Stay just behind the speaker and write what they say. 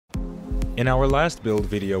In our last build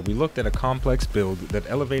video, we looked at a complex build that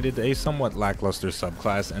elevated a somewhat lackluster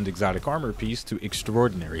subclass and exotic armor piece to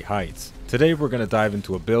extraordinary heights. Today we're going to dive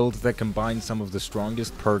into a build that combines some of the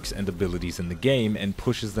strongest perks and abilities in the game and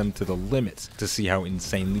pushes them to the limits to see how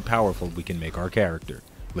insanely powerful we can make our character.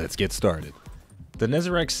 Let's get started. The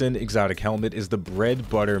Nezarec Sin exotic helmet is the bread,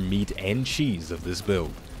 butter, meat, and cheese of this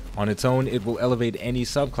build. On its own, it will elevate any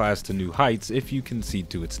subclass to new heights if you concede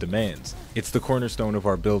to its demands. It's the cornerstone of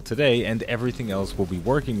our build today, and everything else we'll be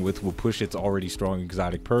working with will push its already strong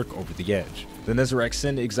exotic perk over the edge. The Nezarec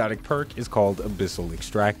Sin exotic perk is called Abyssal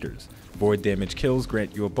Extractors. Void damage kills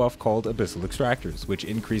grant you a buff called Abyssal Extractors, which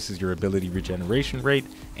increases your ability regeneration rate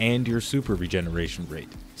and your super regeneration rate.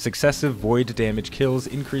 Successive void damage kills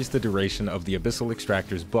increase the duration of the Abyssal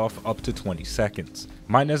Extractors buff up to 20 seconds.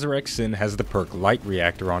 My Nezarec Sin has the perk Light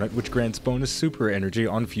Reactor on it, which grants bonus super energy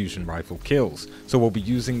on fusion rifle kills, so we'll be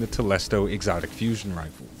using the Telesto exotic fusion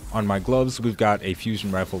rifle. On my gloves, we've got a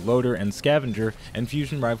fusion rifle loader and scavenger and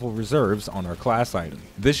fusion rifle reserves on our class item.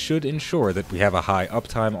 This should ensure that we have a high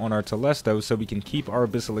uptime on our Telesto so we can keep our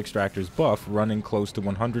Abyssal Extractors buff running close to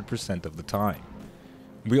 100% of the time.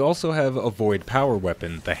 We also have a void power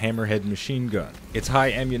weapon, the Hammerhead machine gun. Its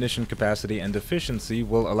high ammunition capacity and efficiency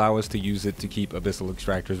will allow us to use it to keep Abyssal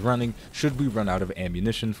Extractors running should we run out of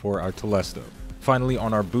ammunition for our Telesto. Finally,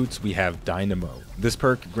 on our boots we have Dynamo. This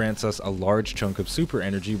perk grants us a large chunk of super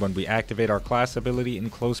energy when we activate our class ability in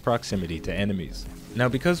close proximity to enemies. Now,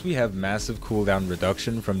 because we have massive cooldown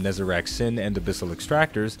reduction from Nezarec Sin and Abyssal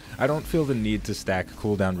Extractors, I don't feel the need to stack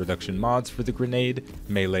cooldown reduction mods for the grenade,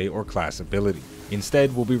 melee, or class ability.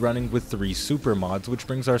 Instead, we'll be running with 3 super mods, which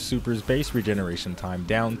brings our super's base regeneration time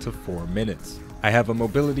down to 4 minutes. I have a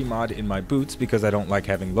mobility mod in my boots because I don't like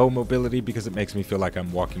having low mobility because it makes me feel like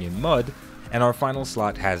I'm walking in mud, and our final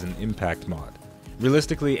slot has an impact mod.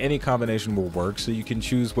 Realistically, any combination will work, so you can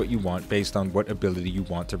choose what you want based on what ability you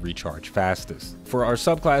want to recharge fastest. For our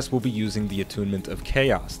subclass, we'll be using the Attunement of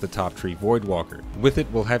Chaos, the top tree Voidwalker. With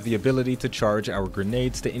it, we'll have the ability to charge our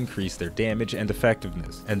grenades to increase their damage and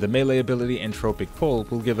effectiveness, and the melee ability Entropic Pull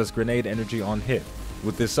will give us grenade energy on hit.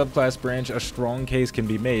 With this subclass branch, a strong case can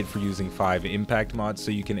be made for using 5 impact mods so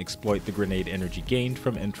you can exploit the grenade energy gained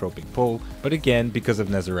from Entropic Pull, but again, because of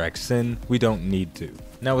Nezarec Sin, we don't need to.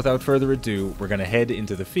 Now without further ado, we're going to head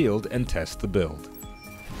into the field and test the build.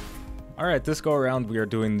 Alright, this go around we are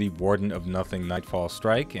doing the Warden of Nothing Nightfall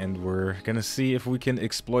Strike, and we're going to see if we can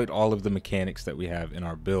exploit all of the mechanics that we have in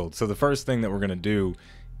our build. So the first thing that we're going to do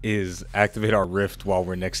is activate our rift while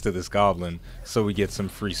we're next to this goblin so we get some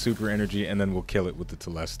free super energy, and then we'll kill it with the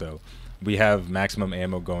Telesto. We have maximum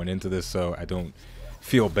ammo going into this, so I don't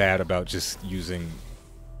feel bad about just using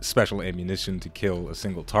special ammunition to kill a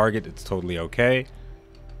single target. It's totally okay.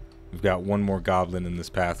 We've got one more goblin in this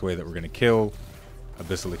pathway that we're going to kill.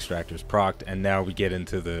 Abyssal Extractors procced, and now we get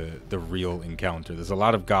into the real encounter. There's a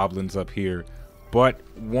lot of goblins up here, but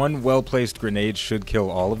one well-placed grenade should kill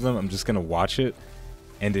all of them. I'm just going to watch it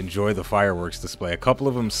and enjoy the fireworks display. A couple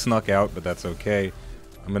of them snuck out, but that's okay.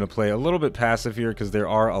 I'm going to play a little bit passive here because there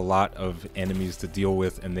are a lot of enemies to deal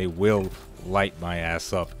with, and they will light my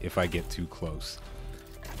ass up if I get too close.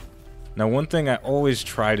 Now, one thing I always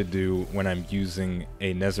try to do when I'm using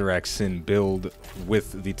a Nezarec Sin build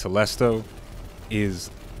with the Telesto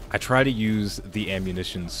is I try to use the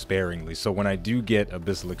ammunition sparingly. So when I do get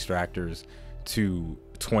Abyssal Extractors to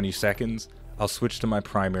 20 seconds, I'll switch to my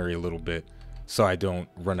primary a little bit so I don't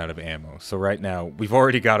run out of ammo. So right now, we've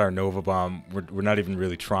already got our Nova Bomb. We're not even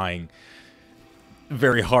really trying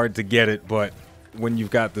very hard to get it, but when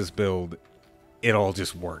you've got this build, it all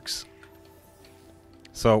just works.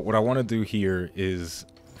 So what I want to do here is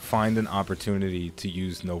find an opportunity to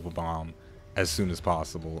use Nova Bomb as soon as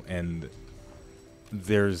possible, and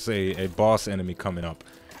there's a boss enemy coming up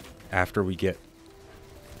after we get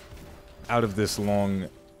out of this long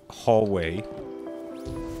hallway.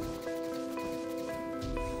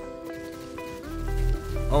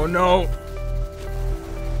 Oh no!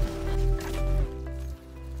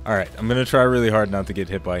 Alright, I'm gonna try really hard not to get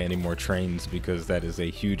hit by any more trains because that is a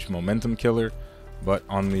huge momentum killer. But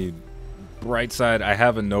on the bright side, I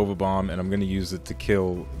have a Nova Bomb and I'm gonna use it to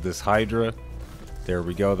kill this Hydra. There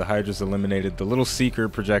we go, the Hydra's eliminated. The little Seeker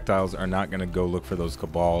projectiles are not gonna go look for those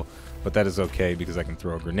Cabal, but that is okay because I can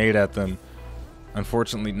throw a grenade at them.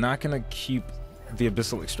 Unfortunately, not gonna keep the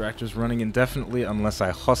Abyssal Extractors running indefinitely unless I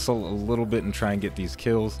hustle a little bit and try and get these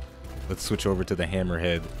kills. Let's switch over to the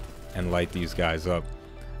Hammerhead and light these guys up.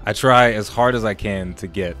 I try as hard as I can to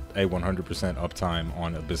get a 100% uptime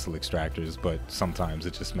on Abyssal Extractors, but sometimes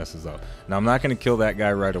it just messes up. Now, I'm not going to kill that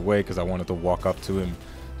guy right away because I wanted to walk up to him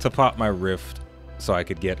to pop my rift so I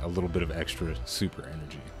could get a little bit of extra super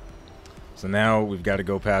energy. So now we've got to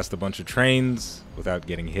go past a bunch of trains without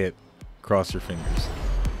getting hit. Cross your fingers.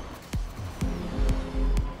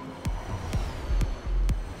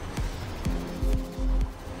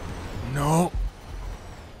 No.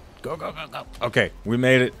 Go, go, go, go. Okay, we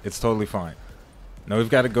made it. It's totally fine. Now we've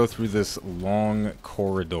got to go through this long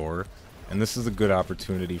corridor, and this is a good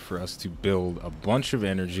opportunity for us to build a bunch of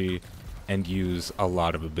energy and use a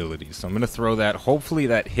lot of abilities. So I'm going to throw that. Hopefully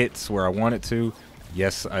that hits where I want it to.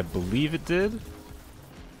 Yes, I believe it did.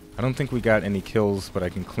 I don't think we got any kills, but I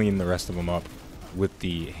can clean the rest of them up with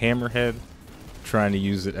the hammerhead, trying to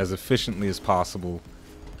use it as efficiently as possible,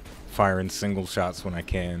 firing single shots when I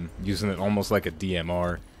can, using it almost like a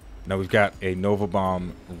DMR. Now we've got a Nova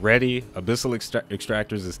Bomb ready. Abyssal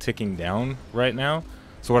Extractors is ticking down right now.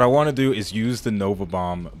 So what I want to do is use the Nova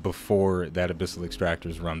Bomb before that Abyssal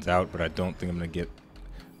Extractors runs out, but I don't think I'm going to get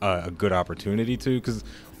a good opportunity to, because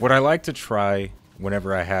what I like to try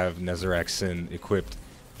whenever I have Nezarec Sin equipped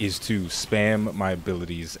is to spam my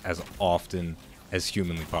abilities as often as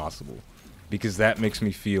humanly possible, because that makes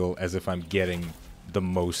me feel as if I'm getting the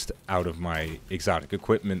most out of my exotic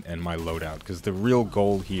equipment and my loadout, because the real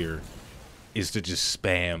goal here is to just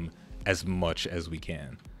spam as much as we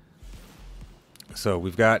can. So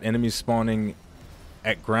we've got enemies spawning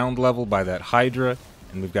at ground level by that Hydra,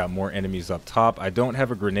 and we've got more enemies up top. I don't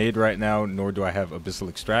have a grenade right now, nor do I have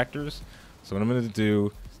Abyssal Extractors. So what I'm going to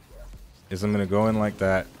do is I'm going to go in like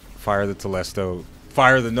that, fire the Telesto,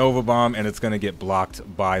 fire the Nova Bomb, and it's going to get blocked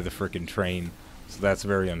by the frickin' train. So that's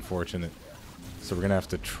very unfortunate. So we're going to have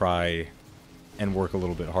to try and work a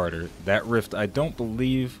little bit harder. That Rift, I don't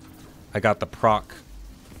believe I got the proc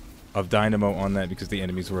of Dynamo on that because the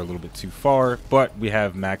enemies were a little bit too far, but we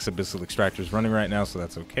have max Abyssal Extractors running right now, so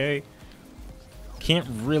that's okay. Can't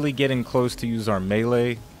really get in close to use our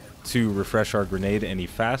melee to refresh our grenade any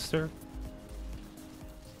faster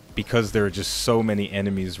because there are just so many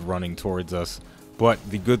enemies running towards us. But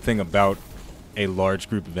the good thing about a large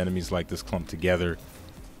group of enemies like this clumped together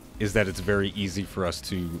is that it's very easy for us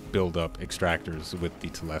to build up extractors with the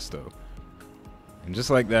Telesto. And just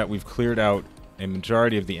like that, we've cleared out a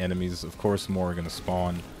majority of the enemies. Of course, more are going to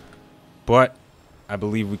spawn, but I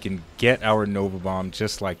believe we can get our Nova Bomb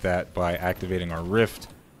just like that by activating our Rift,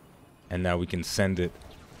 and now we can send it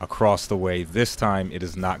across the way. This time, it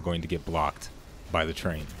is not going to get blocked by the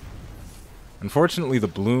train. Unfortunately, the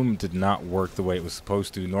bloom did not work the way it was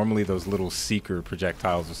supposed to. Normally, those little seeker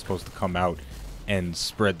projectiles are supposed to come out and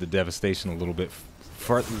spread the devastation a little bit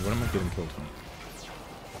farther. What am I getting killed from?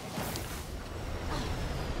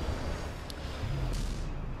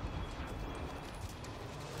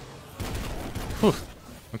 Whew.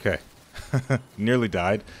 Okay. Nearly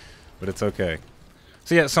died, but it's okay.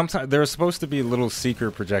 So yeah, sometimes there are supposed to be little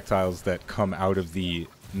seeker projectiles that come out of the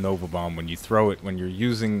Nova Bomb when you throw it, when you're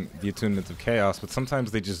using the Attunement of Chaos, but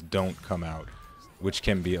sometimes they just don't come out, which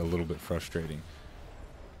can be a little bit frustrating.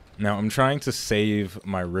 Now, I'm trying to save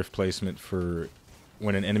my Rift placement for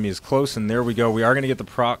when an enemy is close, and there we go. We are going to get the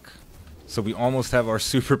proc, so we almost have our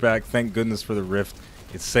super back. Thank goodness for the Rift.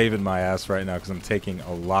 It's saving my ass right now because I'm taking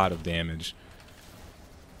a lot of damage.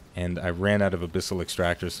 And I ran out of Abyssal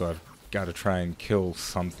Extractors, so I've got to try and kill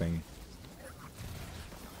something.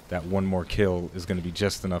 That one more kill is going to be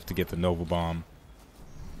just enough to get the Nova Bomb.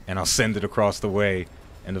 And I'll send it across the way.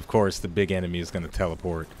 And of course, the big enemy is going to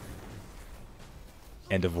teleport.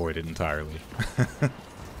 And avoid it entirely.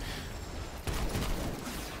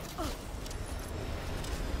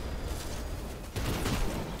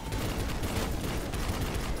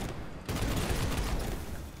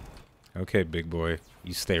 Okay, big boy.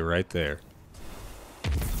 You stay right there.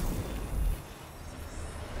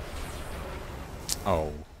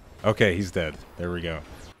 Oh. Okay, he's dead. There we go.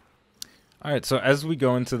 Alright, so as we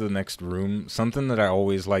go into the next room, something that I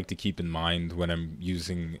always like to keep in mind when I'm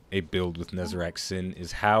using a build with Nezarec Sin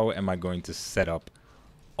is how am I going to set up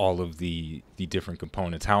all of the different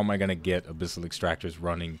components? How am I going to get Abyssal Extractors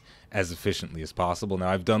running as efficiently as possible? Now,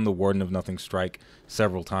 I've done the Warden of Nothing Strike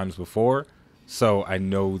several times before, so I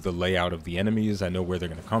know the layout of the enemies, I know where they're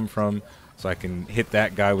going to come from, so I can hit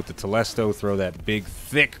that guy with the Telesto, throw that big,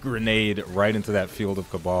 thick grenade right into that field of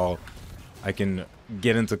Cabal. I can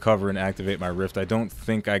get into cover and activate my Rift. I don't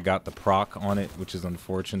think I got the proc on it, which is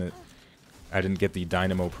unfortunate. I didn't get the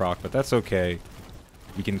Dynamo proc, but that's okay.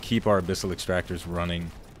 We can keep our Abyssal Extractors running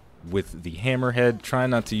with the Hammerhead. Try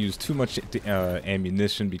not to use too much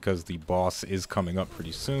ammunition because the boss is coming up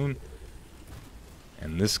pretty soon.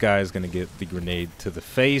 And this guy is going to get the grenade to the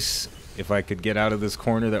face. If I could get out of this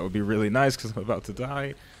corner, that would be really nice because I'm about to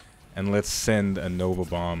die. And let's send a Nova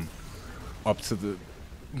Bomb up to the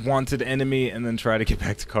wanted enemy and then try to get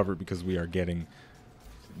back to cover because we are getting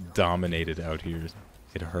dominated out here.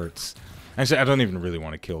 It hurts. Actually, I don't even really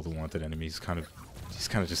want to kill the wanted enemy. He's kind of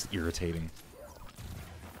just irritating.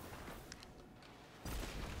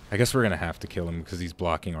 I guess we're gonna have to kill him because he's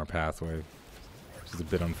blocking our pathway, which is a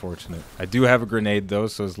bit unfortunate. I do have a grenade though,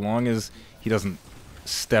 so as long as he doesn't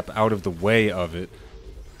step out of the way of it,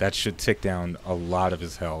 that should tick down a lot of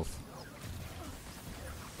his health.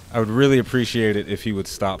 I would really appreciate it if he would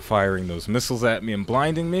stop firing those missiles at me and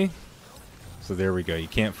blinding me. So there we go. You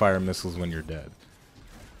can't fire missiles when you're dead.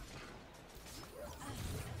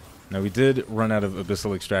 Now we did run out of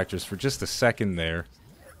abyssal extractors for just a second there,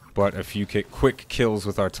 but a few quick kills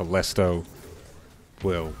with our Telesto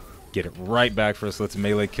will get it right back for us. Let's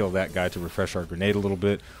melee kill that guy to refresh our grenade a little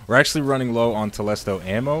bit. We're actually running low on Telesto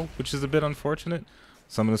ammo, which is a bit unfortunate.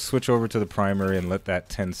 So I'm going to switch over to the primary and let that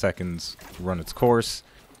 10 seconds run its course.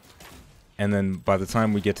 And then by the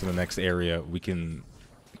time we get to the next area, we can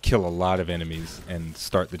kill a lot of enemies and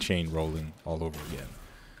start the chain rolling all over again.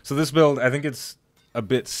 So this build, I think it's a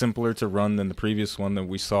bit simpler to run than the previous one that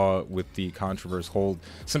we saw with the Controverse Hold,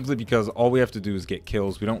 simply because all we have to do is get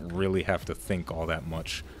kills. We don't really have to think all that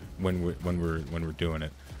much when we're doing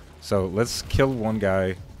it. So let's kill one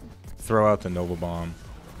guy, throw out the Nova Bomb.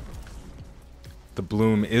 The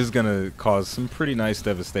Bloom is gonna cause some pretty nice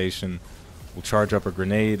devastation. We'll charge up a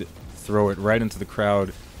grenade, throw it right into the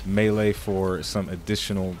crowd, melee for some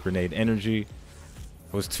additional grenade energy.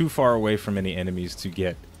 I was too far away from any enemies to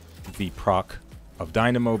get the proc of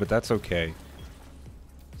Dynamo, but that's okay.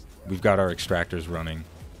 We've got our extractors running,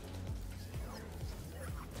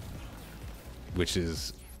 which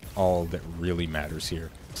is all that really matters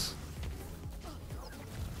here.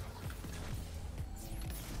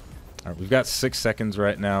 Alright, we've got 6 seconds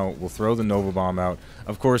right now. We'll throw the Nova Bomb out.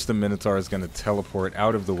 Of course, the Minotaur is going to teleport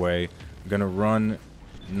out of the way. I'm going to run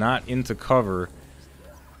not into cover.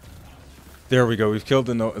 There we go. We've killed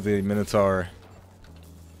the Minotaur.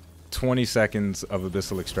 20 seconds of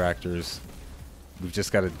abyssal extractors. We've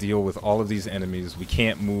just got to deal with all of these enemies. We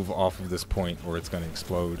can't move off of this point or it's going to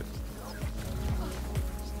explode.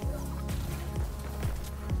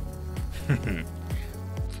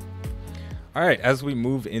 Alright, as we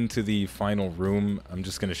move into the final room, I'm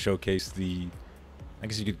just going to showcase the, I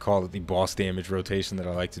guess you could call it the boss damage rotation that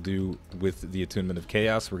I like to do with the Attunement of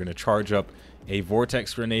Chaos. We're going to charge up a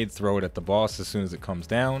Vortex Grenade, throw it at the boss as soon as it comes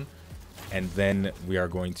down. And then we are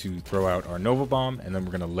going to throw out our Nova Bomb, and then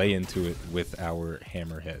we're going to lay into it with our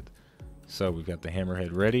Hammerhead. So we've got the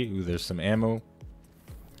Hammerhead ready. Ooh, there's some ammo.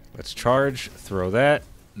 Let's charge, throw that,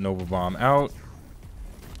 Nova Bomb out.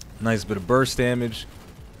 Nice bit of burst damage.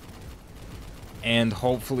 And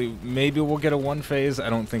hopefully, maybe we'll get a one phase. I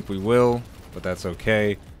don't think we will, but that's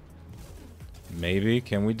okay. Maybe.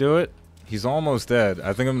 Can we do it? He's almost dead.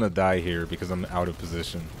 I think I'm going to die here because I'm out of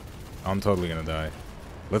position. I'm totally going to die.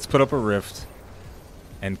 Let's put up a rift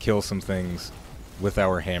and kill some things with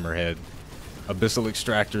our Hammerhead. Abyssal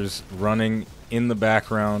extractors running in the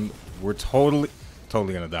background. We're totally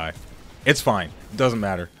gonna die. It's fine. Doesn't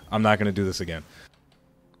matter. I'm not gonna do this again.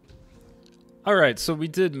 Alright, so we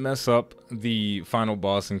did mess up the final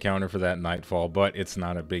boss encounter for that Nightfall, but it's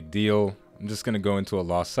not a big deal. I'm just gonna go into a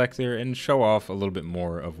Lost Sector and show off a little bit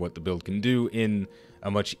more of what the build can do in a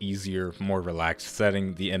much easier, more relaxed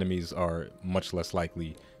setting. The enemies are much less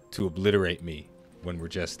likely to obliterate me when we're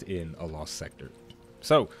just in a Lost Sector.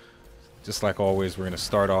 So, just like always, we're going to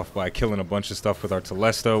start off by killing a bunch of stuff with our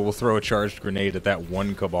Telesto. We'll throw a charged grenade at that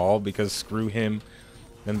one Cabal because screw him.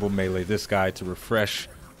 Then we'll melee this guy to refresh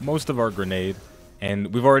most of our grenade.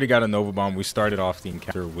 And we've already got a Nova Bomb. We started off the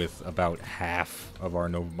encounter with about half of our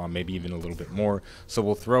Nova Bomb, maybe even a little bit more. So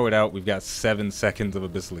we'll throw it out. We've got 7 seconds of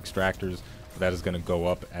Abyssal Extractors. That is going to go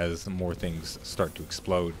up as more things start to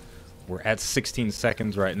explode. We're at 16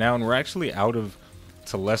 seconds right now, and we're actually out of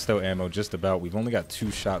Telesto ammo just about. We've only got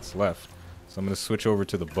 2 shots left. So I'm going to switch over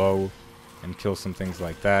to the bow and kill some things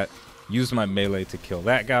like that. Use my melee to kill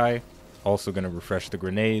that guy. Also going to refresh the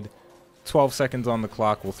grenade. 12 seconds on the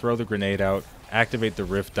clock. We'll throw the grenade out. Activate the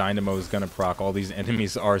rift. Dynamo is going to proc. All these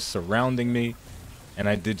enemies are surrounding me. And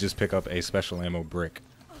I did just pick up a special ammo brick.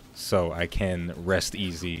 So I can rest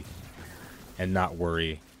easy and not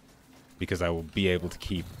worry, because I will be able to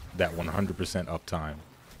keep that 100% uptime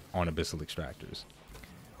on Abyssal Extractors.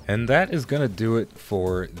 And that is going to do it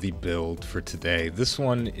for the build for today. This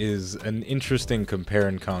one is an interesting compare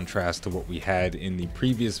and contrast to what we had in the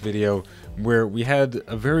previous video, where we had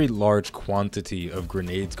a very large quantity of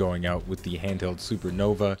grenades going out with the handheld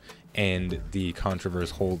Supernova and the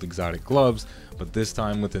Controverse Hold exotic gloves, but this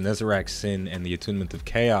time with the Nezarec Sin and the Attunement of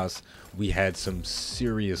Chaos, we had some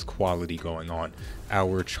serious quality going on.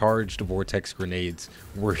 Our charged vortex grenades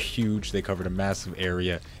were huge, they covered a massive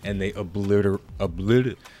area, and they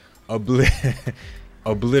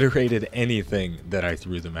obliterated anything that I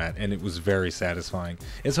threw them at, and it was very satisfying.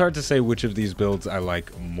 It's hard to say which of these builds I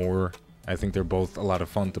like more. I think they're both a lot of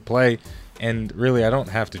fun to play, and really I don't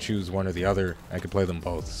have to choose one or the other. I could play them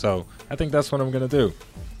both, so I think that's what I'm gonna do.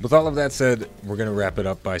 With all of that said, we're gonna wrap it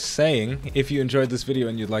up by saying, if you enjoyed this video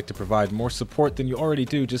and you'd like to provide more support than you already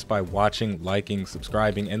do just by watching, liking,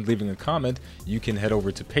 subscribing, and leaving a comment, you can head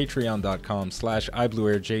over to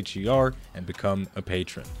patreon.com/iBluairJgR and become a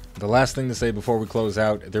patron. The last thing to say before we close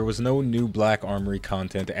out, there was no new Black Armory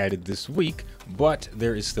content added this week, but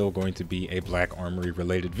there is still going to be a Black Armory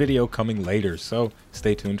related video coming later, so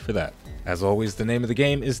stay tuned for that. As always, the name of the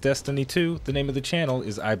game is Destiny 2, the name of the channel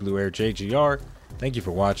is iBluairJgR. Thank you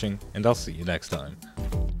for watching, and I'll see you next time.